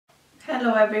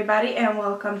Hello everybody and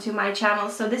welcome to my channel.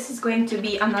 So this is going to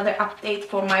be another update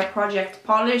for my project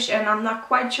polish, and I'm not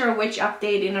quite sure which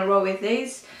update in a row it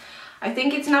is. I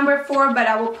think it's number 4, but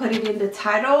I will put it in the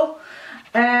title.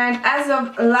 And as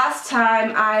of last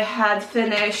time, I had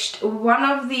finished one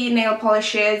of the nail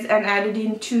polishes and added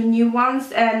in 2 new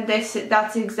ones, and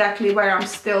that's exactly where I'm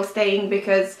still staying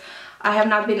because I have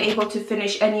not been able to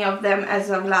finish any of them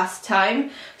as of last time.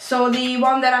 So the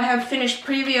one that I have finished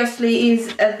previously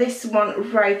is this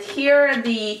one right here,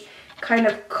 the kind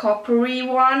of coppery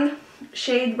one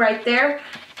shade right there.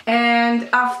 And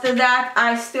after that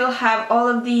I still have all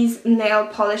of these nail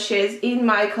polishes in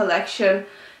my collection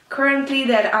currently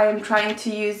that I am trying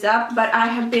to use up, but I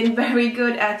have been very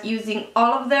good at using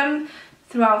all of them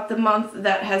throughout the month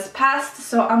that has passed.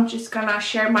 So I'm just gonna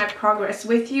share my progress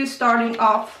with you, starting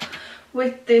off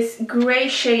with this gray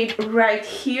shade right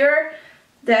here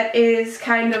that is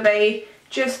kind of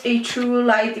just a true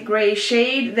light gray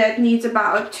shade that needs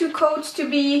about 2 coats to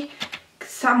be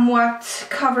somewhat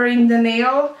covering the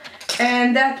nail.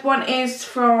 And that one is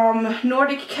from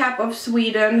Nordic Cap of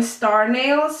Sweden Star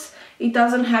Nails. It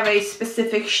doesn't have a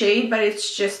specific shade, but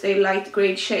it's just a light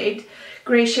gray shade,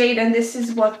 and this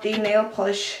is what the nail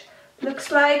polish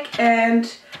looks like. And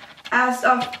as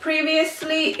of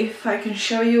previously, if I can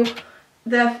show you,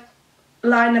 the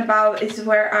line above is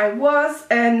where I was,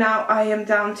 and now I am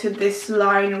down to this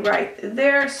line right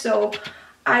there. So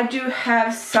I do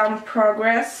have some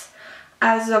progress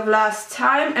as of last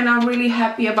time, and I'm really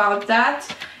happy about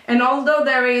that. And although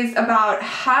there is about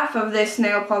half of this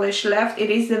nail polish left,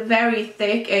 it is very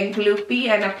thick and gloopy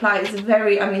and applies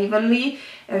very unevenly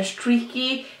and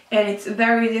streaky, and it's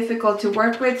very difficult to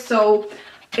work with. So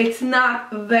it's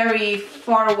not very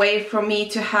far away from me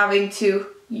to having to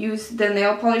use the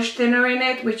nail polish thinner in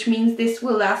it, which means this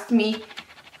will last me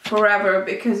forever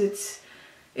because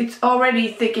it's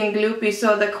already thick and gloopy,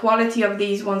 so the quality of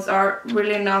these ones are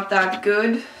really not that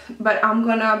good, but I'm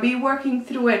gonna be working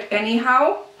through it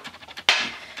anyhow.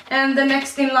 And the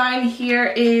next in line here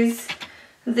is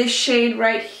this shade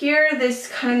right here, this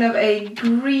kind of a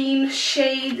green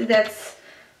shade that's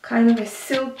kind of a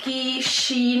silky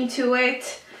sheen to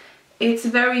it. It's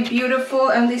very beautiful,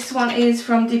 and this one is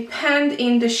from Depend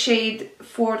in the shade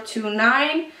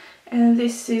 429, and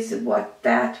this is what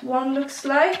that one looks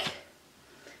like,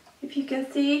 if you can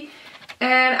see.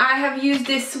 And I have used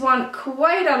this one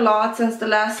quite a lot since the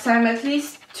last time, at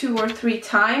least 2 or 3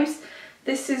 times.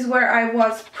 This is where I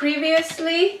was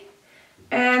previously,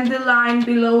 and the line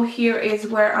below here is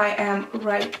where I am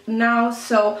right now.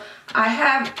 So I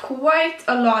have quite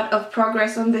a lot of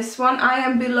progress on this one. I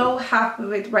am below half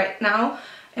of it right now,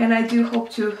 and I do hope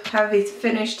to have it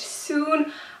finished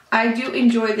soon. I do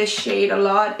enjoy this shade a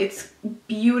lot. It's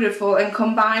beautiful, and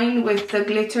combined with the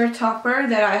glitter topper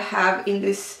that I have in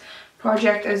this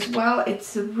project as well,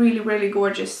 it's really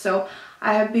gorgeous. So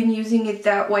I have been using it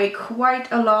that way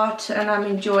quite a lot, and I'm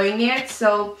enjoying it.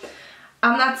 So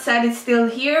I'm not sad it's still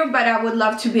here, but I would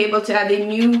love to be able to add a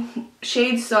new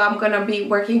shade, so I'm gonna be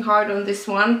working hard on this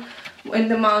one in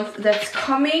the month that's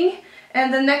coming.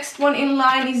 And the next one in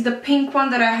line is the pink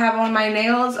one that I have on my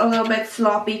nails, a little bit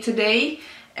sloppy today.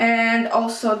 And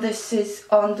also this is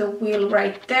on the wheel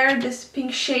right there, this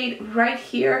pink shade right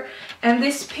here. And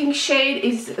this pink shade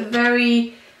is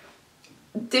very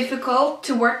difficult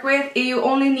to work with. You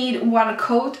only need 1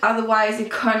 coat, otherwise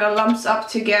it kind of lumps up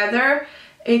together.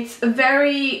 It's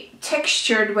very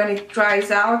textured when it dries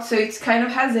out, so it kind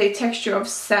of has a texture of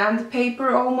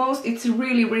sandpaper almost. It's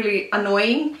really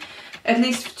annoying, at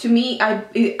least to me.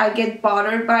 I get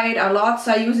bothered by it a lot,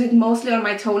 so I use it mostly on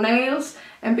my toenails.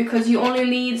 And because you only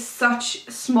need such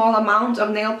small amount of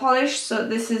nail polish, so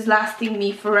this is lasting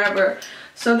me forever.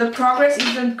 So the progress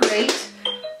isn't great,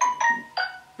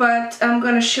 but I'm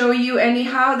gonna show you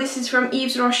anyhow. This is from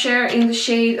Yves Rocher in the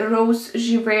shade Rose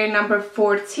Givré number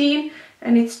 14.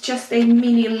 And it's just a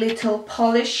mini little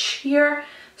polish here.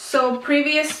 So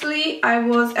previously I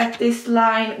was at this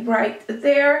line right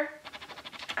there.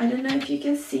 I don't know if you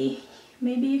can see,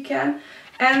 maybe you can.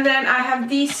 And then I have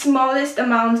the smallest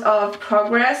amount of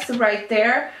progress right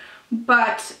there.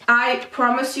 But I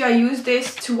promise you, I use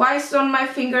this twice on my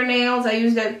fingernails. I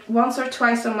used it once or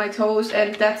twice on my toes,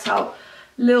 and that's how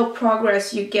little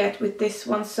progress you get with this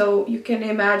one. So you can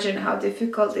imagine how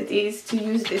difficult it is to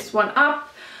use this one up.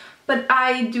 But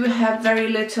I do have very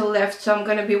little left, so I'm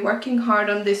going to be working hard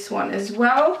on this one as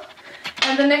well.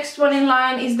 And the next one in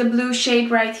line is the blue shade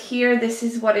right here. This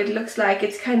is what it looks like.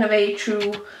 It's kind of a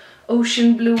true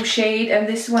ocean blue shade, and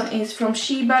this one is from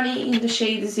She Bunny in the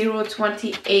shade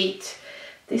 028.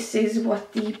 This is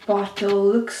what the bottle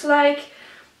looks like.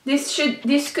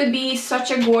 This could be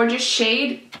such a gorgeous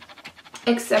shade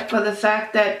except for the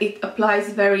fact that it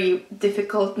applies very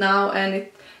difficult now and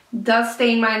it does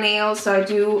stain my nails, so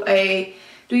I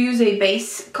do use a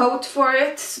base coat for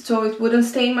it so it wouldn't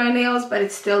stain my nails, but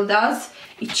it still does.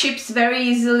 It chips very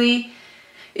easily.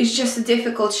 It's just a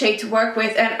difficult shade to work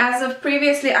with, and as of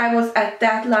previously I was at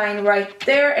that line right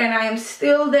there, and I am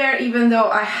still there even though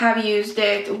I have used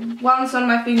it once on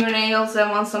my fingernails and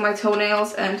once on my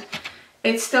toenails, and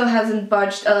it still hasn't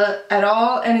budged at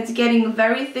all, and it's getting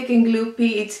very thick and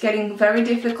gloopy. It's getting very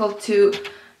difficult to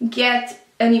get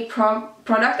any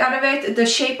product out of it. The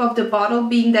shape of the bottle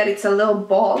being that it's a little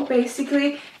ball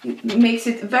basically, it makes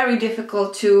it very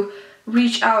difficult to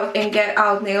reach out and get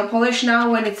out nail polish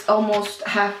now when it's almost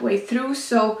halfway through.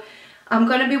 So I'm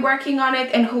gonna be working on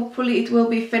it and hopefully it will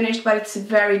be finished, but it's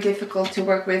very difficult to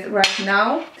work with right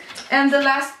now. And the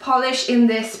last polish in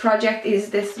this project is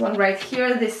this one right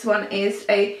here. This one is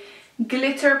a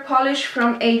glitter polish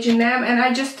from H&M, and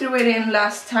I just threw it in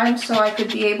last time so I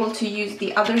could be able to use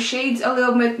the other shades a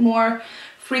little bit more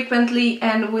frequently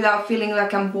and without feeling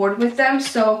like I'm bored with them.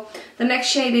 So the next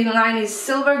shade in line is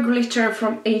Silver Glitter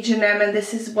from H&M, and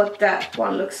this is what that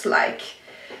one looks like.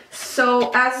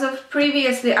 So as of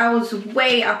previously I was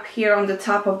way up here on the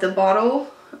top of the bottle.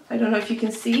 I don't know if you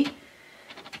can see.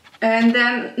 And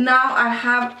then now I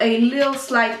have a little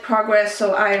slight progress,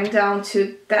 so I am down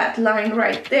to that line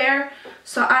right there.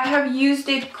 So I have used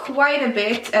it quite a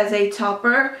bit as a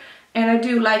topper, and I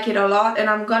do like it a lot, and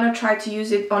I'm gonna try to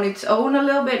use it on its own a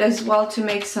little bit as well to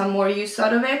make some more use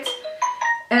out of it.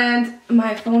 And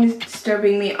my phone is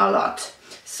disturbing me a lot.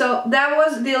 So that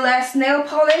was the last nail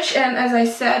polish, and as I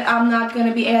said, I'm not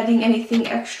gonna be adding anything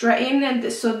extra in,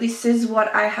 and so this is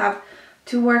what I have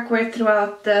to work with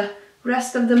throughout the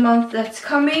rest of the month that's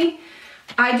coming.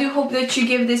 I do hope that you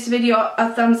give this video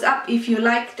a thumbs up if you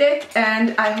liked it,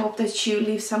 and I hope that you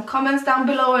leave some comments down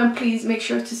below, and please make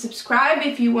sure to subscribe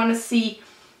if you want to see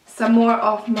some more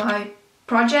of my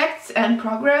projects and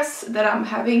progress that I'm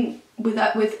having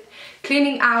with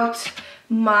cleaning out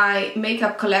my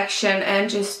makeup collection and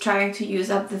just trying to use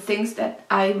up the things that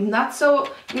I'm not so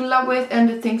in love with and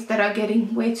the things that are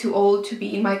getting way too old to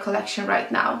be in my collection right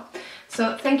now.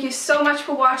 So thank you so much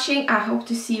for watching. I hope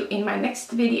to see you in my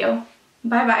next video.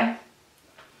 Bye bye.